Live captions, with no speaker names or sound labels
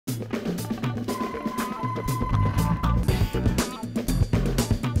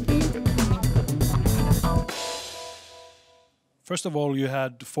First of all, you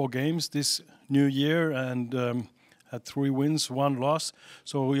had 4 games this new year and had 3 wins, 1 loss.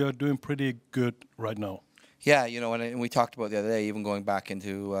 So you're doing pretty good right now. Yeah, and we talked about the other day, even going back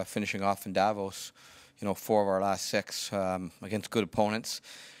into finishing off in Davos, 4 of our last 6 against good opponents.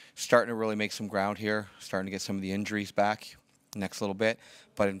 Starting to really make some ground here, starting to get some of the injuries back next little bit.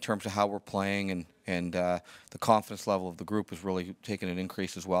 But in terms of how we're playing and the confidence level of the group is really taking an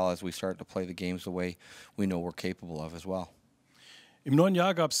increase as well as we start to play the games the way we know we're capable of as well. Im neuen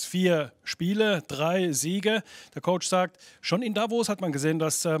Jahr gab es 4 Spiele, 3 Siege. Der Coach sagt, schon in Davos hat man gesehen,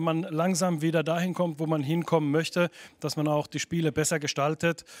 dass man langsam wieder dahin kommt, wo man hinkommen möchte, dass man auch die Spiele besser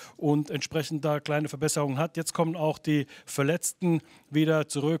gestaltet und entsprechend da kleine Verbesserungen hat. Jetzt kommen auch die Verletzten wieder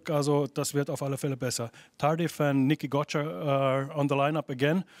zurück, also das wird auf alle Fälle besser. Tardif and Nicky Gotcha are on the lineup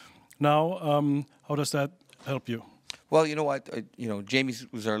again. Now, how does that help you? Well, you know what? Jamie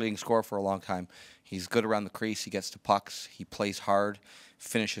was our leading scorer for a long time. He's good around the crease. He gets to pucks. He plays hard,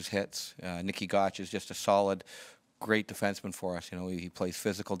 finishes hits. Nicky Gotch is just a solid, great defenseman for us. He plays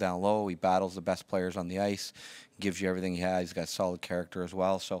physical down low. He battles the best players on the ice, gives you everything he has. He's got solid character as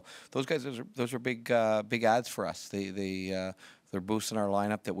well. So those guys, those are big adds for us. They're boosting our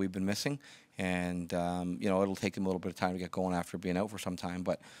lineup that we've been missing. And, it'll take them a little bit of time to get going after being out for some time.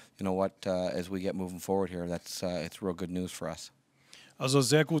 But you know what, as we get moving forward here, it's real good news for us. Also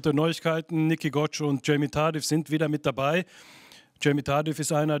sehr gute Neuigkeiten. Nicky Gotch und Jamie Tardif sind wieder mit dabei. Jamie Tardif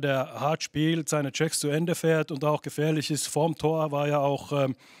ist einer, der hart spielt, seine Checks zu Ende fährt und auch gefährlich ist. Vorm Tor war ja auch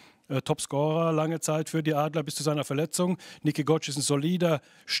Topscorer lange Zeit für die Adler bis zu seiner Verletzung. Nicky Gotch ist ein solider,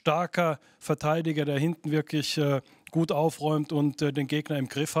 starker Verteidiger, der hinten wirklich gut aufräumt und den Gegner im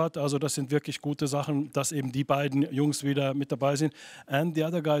Griff hat. Also das sind wirklich gute Sachen, dass eben die beiden Jungs wieder mit dabei sind. And the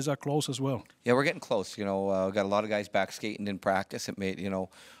other guys are close as well. Yeah, we're getting close. We've got a lot of guys back skating in practice. It made,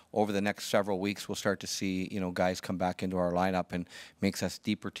 over the next several weeks, we'll start to see, guys come back into our lineup and makes us a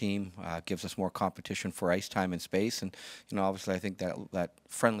deeper team, gives us more competition for ice time and space. And, obviously I think that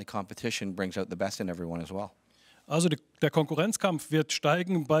friendly competition brings out the best in everyone as well. Also der Konkurrenzkampf wird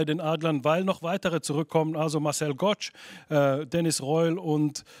steigen bei den Adlern, weil noch weitere zurückkommen. Also Marcel Gotch, Dennis Reul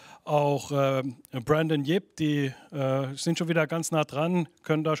und auch Brandon Yip, die sind schon wieder ganz nah dran,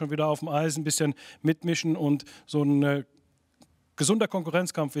 können da schon wieder auf dem Eis ein bisschen mitmischen und so ein gesunder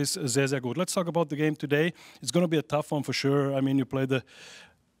Konkurrenzkampf ist sehr, sehr gut. Let's talk about the game today. It's going to be a tough one for sure. I mean, you play the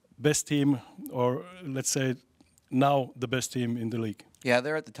best team, or let's say now the best team in the league. Yeah,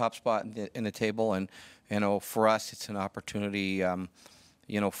 they're at the top spot in the table, and for us, it's an opportunity,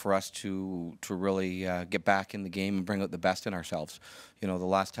 for us to really get back in the game and bring out the best in ourselves. The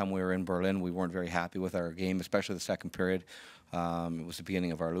last time we were in Berlin, we weren't very happy with our game, especially the second period. It was the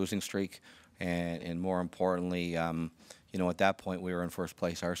beginning of our losing streak, and more importantly, at that point we were in first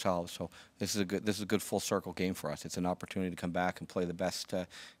place ourselves. So this is a good full circle game for us. It's an opportunity to come back and play the best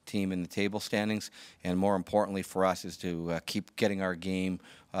team in the table standings, and more importantly for us is to keep getting our game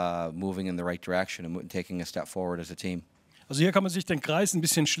moving in the right direction and taking a step forward as a team. Also hier kann man sich den Kreis ein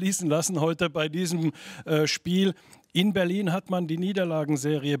bisschen schließen lassen heute bei diesem Spiel. In Berlin hat man die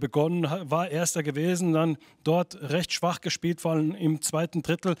Niederlagenserie begonnen, war Erster gewesen, dann dort recht schwach gespielt, vor allem im zweiten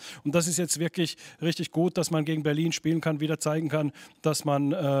Drittel. Und das ist jetzt wirklich richtig gut, dass man gegen Berlin spielen kann, wieder zeigen kann, dass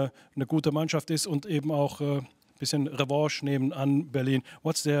man eine gute Mannschaft ist und eben auch ein bisschen Revanche nehmen an Berlin.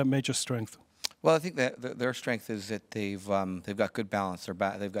 What's their major strength? Well, I think that their strength is that they've got good balance.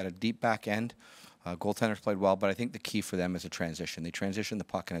 They've got a deep back end. Goaltenders played well, but I think the key for them is a transition. They transition the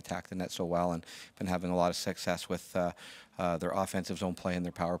puck and attack the net so well, and been having a lot of success with their offensive zone play and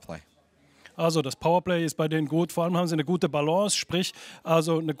their power play. Also das Powerplay ist bei denen gut, vor allem haben sie eine gute Balance, sprich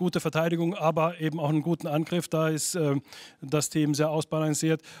also eine gute Verteidigung, aber eben auch einen guten Angriff. Da ist das Team sehr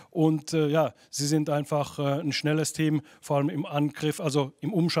ausbalanciert und ja, sie sind einfach ein schnelles Team, vor allem im Angriff, also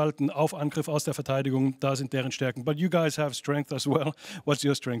im Umschalten auf Angriff aus der Verteidigung, da sind deren Stärken. But you guys have strength as well. What's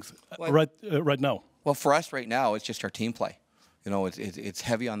your strength right now? Well, for us right now, it's just our team play. It's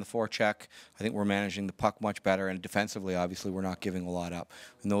heavy on the forecheck. I think we're managing the puck much better, and defensively, obviously, we're not giving a lot up.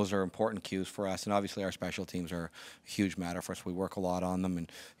 And those are important cues for us. And obviously, our special teams are a huge matter for us. We work a lot on them,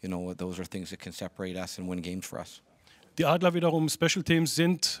 and those are things that can separate us and win games for us. Die Adler wiederum, Special Teams,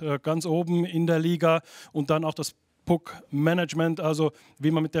 sind ganz oben in der Liga und dann auch das Puck-Management, also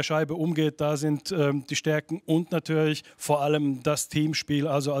wie man mit der Scheibe umgeht, da sind die Stärken und natürlich vor allem das Teamspiel,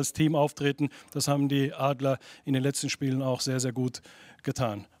 also als Team auftreten. Das haben die Adler in den letzten Spielen auch sehr, sehr gut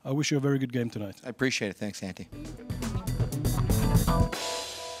getan. I wish you a very good game tonight. I appreciate it. Thanks, Antti.